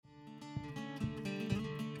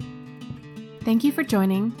Thank you for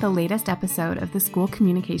joining the latest episode of the School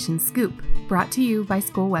Communications Scoop, brought to you by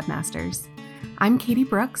School Webmasters. I'm Katie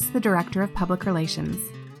Brooks, the Director of Public Relations.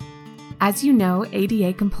 As you know,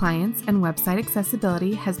 ADA compliance and website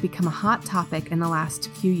accessibility has become a hot topic in the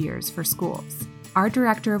last few years for schools. Our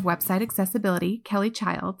Director of Website Accessibility, Kelly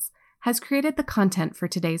Childs, has created the content for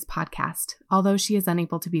today's podcast, although she is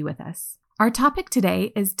unable to be with us. Our topic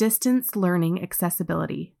today is distance learning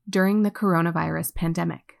accessibility during the coronavirus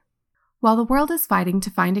pandemic. While the world is fighting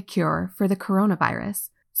to find a cure for the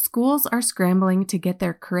coronavirus, schools are scrambling to get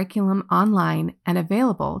their curriculum online and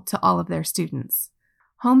available to all of their students.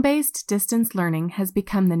 Home-based distance learning has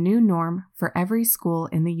become the new norm for every school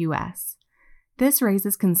in the U.S. This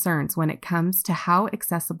raises concerns when it comes to how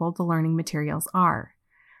accessible the learning materials are.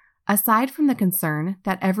 Aside from the concern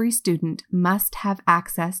that every student must have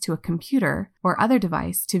access to a computer or other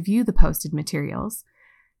device to view the posted materials,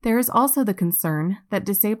 there is also the concern that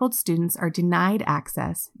disabled students are denied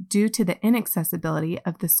access due to the inaccessibility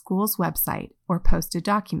of the school's website or posted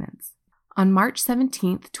documents. On March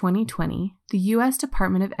 17, 2020, the U.S.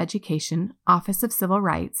 Department of Education, Office of Civil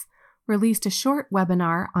Rights, released a short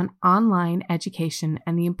webinar on online education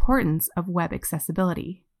and the importance of web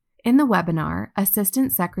accessibility. In the webinar,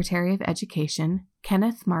 Assistant Secretary of Education,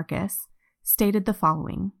 Kenneth Marcus, stated the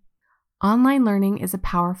following: "Online learning is a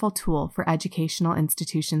powerful tool for educational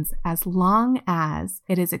institutions as long as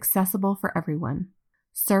it is accessible for everyone.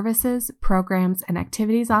 Services, programs, and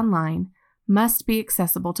activities online must be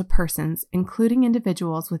accessible to persons, including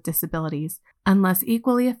individuals with disabilities, unless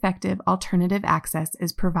equally effective alternative access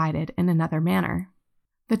is provided in another manner."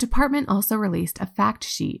 The department also released a fact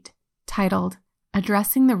sheet titled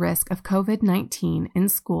 "Addressing the Risk of COVID-19 in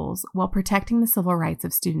Schools While Protecting the Civil Rights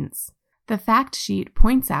of Students." The fact sheet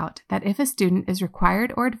points out that if a student is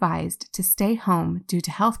required or advised to stay home due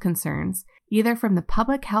to health concerns, either from the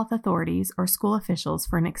public health authorities or school officials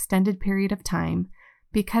for an extended period of time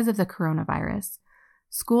because of the coronavirus,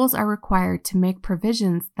 schools are required to make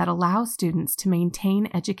provisions that allow students to maintain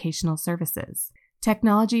educational services.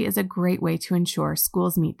 Technology is a great way to ensure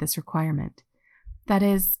schools meet this requirement. That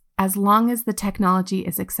is, as long as the technology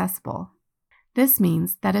is accessible. This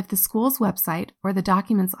means that if the school's website or the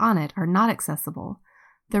documents on it are not accessible,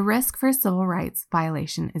 the risk for a civil rights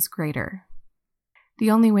violation is greater.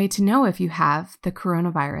 The only way to know if you have the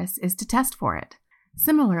coronavirus is to test for it.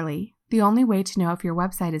 Similarly, the only way to know if your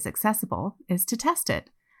website is accessible is to test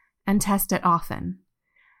it, and test it often.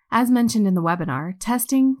 As mentioned in the webinar,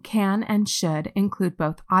 testing can and should include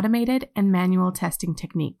both automated and manual testing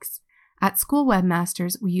techniques. At School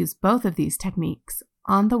Webmasters, we use both of these techniques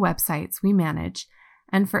on the websites we manage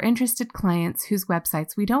and for interested clients whose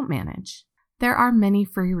websites we don't manage. There are many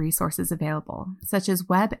free resources available, such as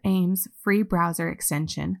WebAIM's free browser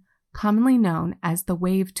extension, commonly known as the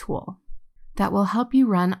Wave tool, that will help you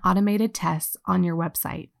run automated tests on your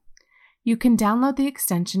website. You can download the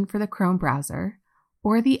extension for the Chrome browser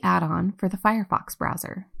or the add-on for the Firefox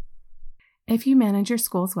browser. If you manage your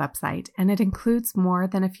school's website and it includes more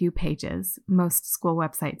than a few pages, most school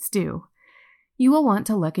websites do, you will want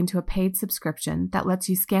to look into a paid subscription that lets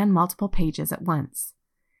you scan multiple pages at once.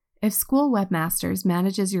 If School Webmasters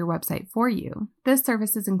manages your website for you, this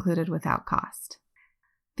service is included without cost.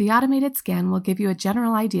 The automated scan will give you a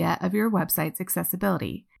general idea of your website's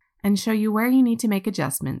accessibility and show you where you need to make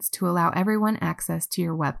adjustments to allow everyone access to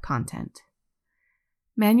your web content.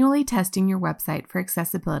 Manually testing your website for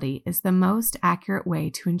accessibility is the most accurate way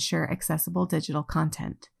to ensure accessible digital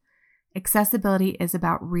content. Accessibility is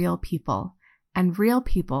about real people, and real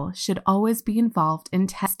people should always be involved in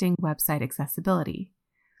testing website accessibility.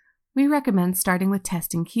 We recommend starting with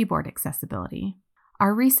testing keyboard accessibility.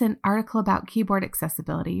 Our recent article about keyboard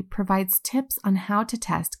accessibility provides tips on how to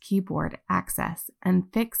test keyboard access and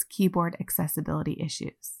fix keyboard accessibility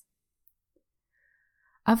issues.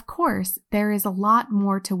 Of course, there is a lot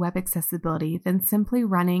more to web accessibility than simply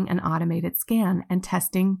running an automated scan and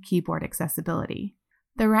testing keyboard accessibility.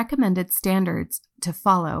 The recommended standards to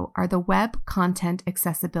follow are the Web Content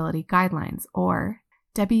Accessibility Guidelines, or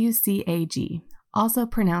WCAG, also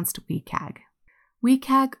pronounced WCAG.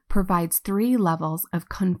 WCAG provides 3 levels of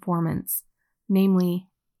conformance, namely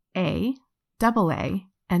A, AA,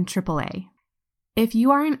 and AAA. If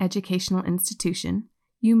you are an educational institution,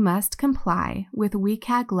 you must comply with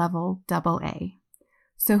WCAG level AA.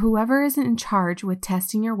 So whoever is in charge with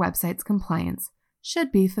testing your website's compliance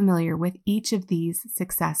should be familiar with each of these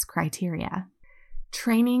success criteria.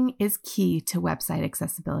 Training is key to website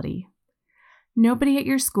accessibility. Nobody at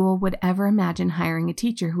your school would ever imagine hiring a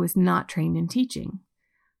teacher who is not trained in teaching.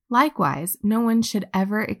 Likewise, no one should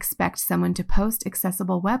ever expect someone to post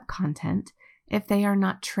accessible web content if they are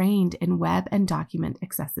not trained in web and document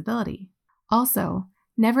accessibility. Also,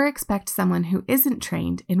 never expect someone who isn't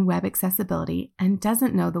trained in web accessibility and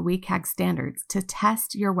doesn't know the WCAG standards to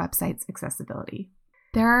test your website's accessibility.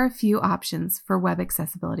 There are a few options for web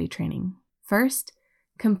accessibility training. First,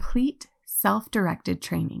 complete self-directed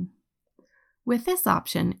training. With this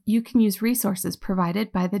option, you can use resources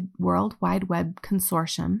provided by the World Wide Web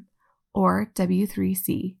Consortium, or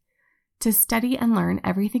W3C, to study and learn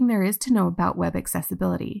everything there is to know about web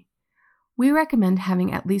accessibility. We recommend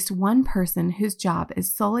having at least one person whose job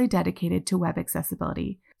is solely dedicated to web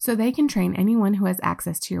accessibility, so they can train anyone who has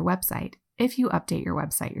access to your website if you update your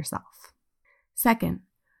website yourself. Second,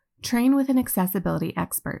 train with an accessibility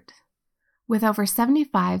expert. With over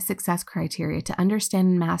 75 success criteria to understand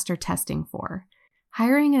and master testing for,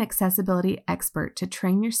 hiring an accessibility expert to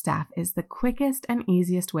train your staff is the quickest and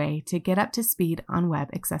easiest way to get up to speed on web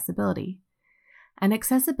accessibility. An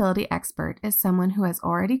accessibility expert is someone who has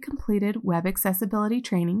already completed web accessibility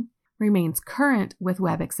training, remains current with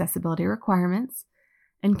web accessibility requirements,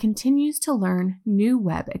 and continues to learn new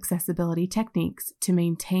web accessibility techniques to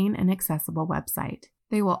maintain an accessible website.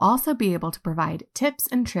 They will also be able to provide tips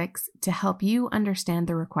and tricks to help you understand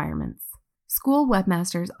the requirements. School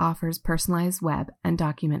Webmasters offers personalized web and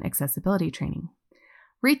document accessibility training.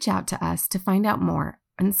 Reach out to us to find out more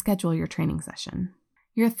and schedule your training session.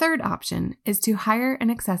 Your third option is to hire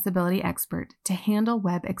an accessibility expert to handle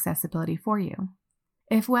web accessibility for you.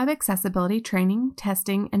 If web accessibility training,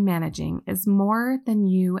 testing, and managing is more than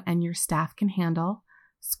you and your staff can handle,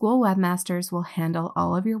 School Webmasters will handle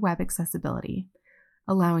all of your web accessibility,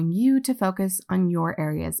 allowing you to focus on your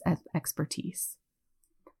areas of expertise.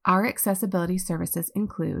 Our accessibility services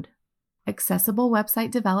include accessible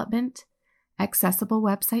website development, accessible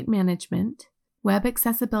website management, web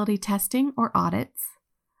accessibility testing or audits,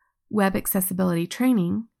 web accessibility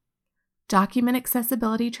training, document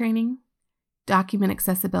accessibility training, document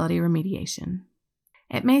accessibility remediation.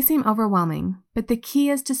 It may seem overwhelming, but the key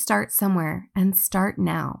is to start somewhere and start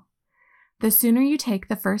now. The sooner you take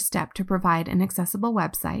the first step to provide an accessible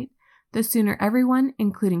website, the sooner everyone,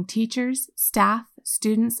 including teachers, staff,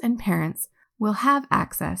 students, and parents, will have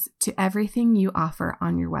access to everything you offer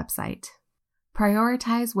on your website.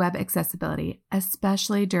 Prioritize web accessibility,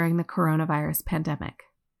 especially during the coronavirus pandemic.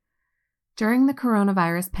 During the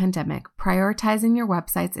coronavirus pandemic, prioritizing your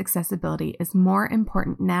website's accessibility is more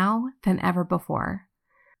important now than ever before.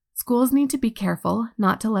 Schools need to be careful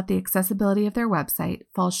not to let the accessibility of their website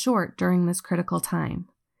fall short during this critical time.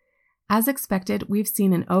 As expected, we've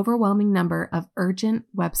seen an overwhelming number of urgent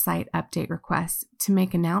website update requests to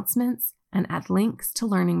make announcements and add links to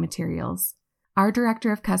learning materials. Our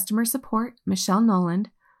Director of Customer Support, Michelle Noland,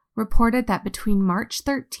 reported that between March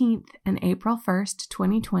 13th and April 1st,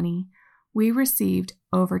 2020, we received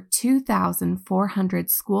over 2,400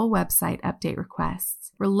 school website update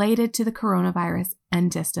requests related to the coronavirus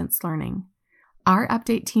and distance learning. Our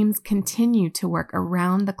update teams continue to work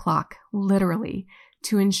around the clock, literally,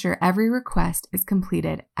 to ensure every request is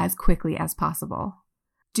completed as quickly as possible.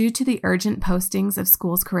 Due to the urgent postings of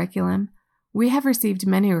school's curriculum, we have received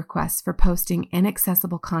many requests for posting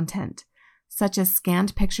inaccessible content, such as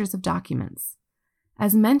scanned pictures of documents.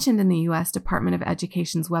 As mentioned in the U.S. Department of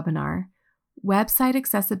Education's webinar, website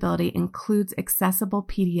accessibility includes accessible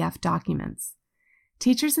PDF documents.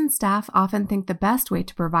 Teachers and staff often think the best way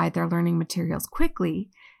to provide their learning materials quickly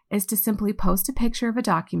is to simply post a picture of a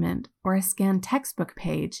document or a scanned textbook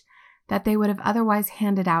page that they would have otherwise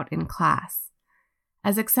handed out in class.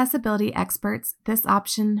 As accessibility experts, this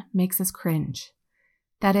option makes us cringe.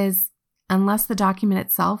 That is, unless the document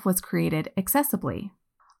itself was created accessibly.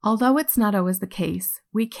 Although it's not always the case,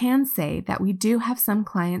 we can say that we do have some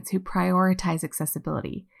clients who prioritize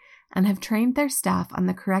accessibility and have trained their staff on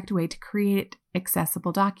the correct way to create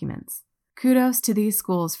accessible documents. Kudos to these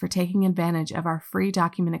schools for taking advantage of our free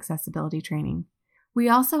document accessibility training. We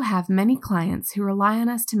also have many clients who rely on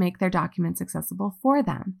us to make their documents accessible for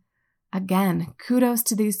them. Again, kudos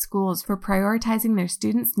to these schools for prioritizing their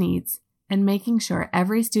students' needs and making sure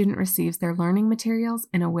every student receives their learning materials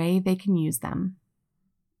in a way they can use them.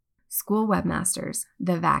 School Webmasters,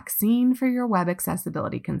 the vaccine for your web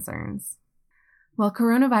accessibility concerns. While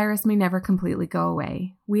coronavirus may never completely go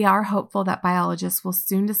away, we are hopeful that biologists will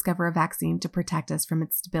soon discover a vaccine to protect us from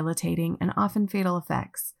its debilitating and often fatal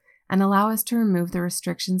effects and allow us to remove the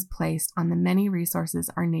restrictions placed on the many resources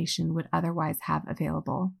our nation would otherwise have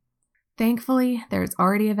available. Thankfully, there is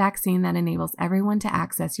already a vaccine that enables everyone to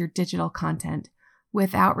access your digital content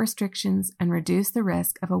without restrictions and reduce the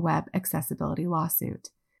risk of a web accessibility lawsuit.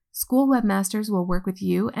 School Webmasters will work with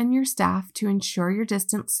you and your staff to ensure your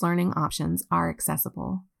distance learning options are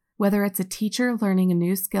accessible. Whether it's a teacher learning a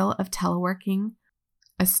new skill of teleworking,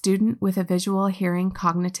 a student with a visual, hearing,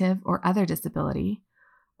 cognitive, or other disability,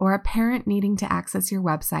 or a parent needing to access your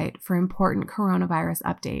website for important coronavirus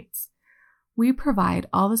updates, we provide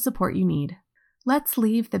all the support you need. Let's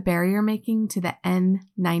leave the barrier making to the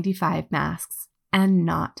N95 masks and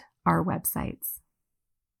not our websites.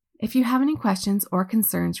 If you have any questions or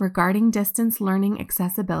concerns regarding distance learning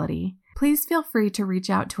accessibility, please feel free to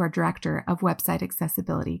reach out to our Director of Website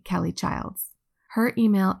Accessibility, Kelly Childs. Her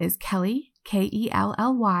email is Kelly, Kelly,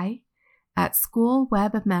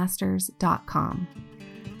 @schoolwebmasters.com.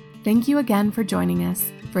 Thank you again for joining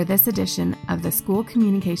us for this edition of the School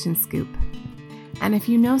Communication Scoop. And if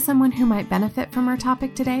you know someone who might benefit from our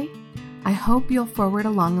topic today, I hope you'll forward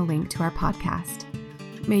along a link to our podcast.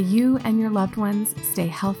 May you and your loved ones stay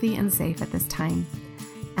healthy and safe at this time.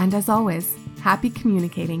 And as always, happy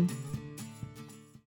communicating.